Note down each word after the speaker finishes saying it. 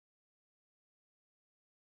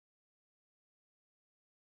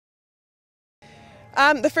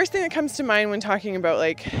The first thing that comes to mind when talking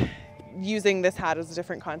about using this hat as a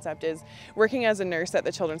different concept is working as a nurse at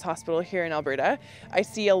the Children's Hospital here in Alberta. I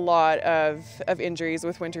see a lot of injuries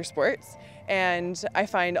with winter sports, and I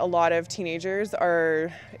find a lot of teenagers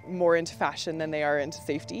are more into fashion than they are into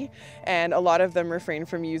safety, and a lot of them refrain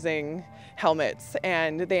from using helmets,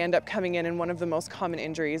 and they end up coming in, and one of the most common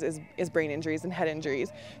injuries is brain injuries and head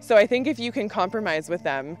injuries. So I think if you can compromise with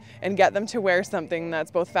them and get them to wear something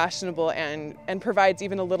that's both fashionable and provides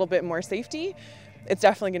even a little bit more safety, it's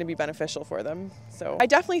definitely going to be beneficial for them. So I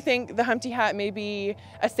definitely think the Humpty Hat may be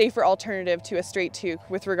a safer alternative to a straight toque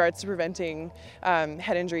with regards to preventing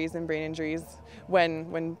head injuries and brain injuries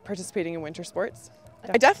when participating in winter sports.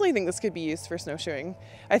 I definitely think this could be used for snowshoeing.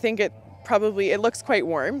 I think it looks quite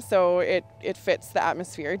warm, so it fits the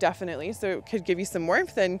atmosphere, definitely. So it could give you some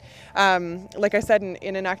warmth, and like I said,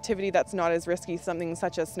 in an activity that's not as risky, something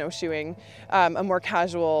such as snowshoeing, a more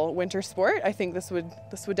casual winter sport, I think this would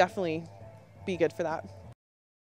definitely be good for that.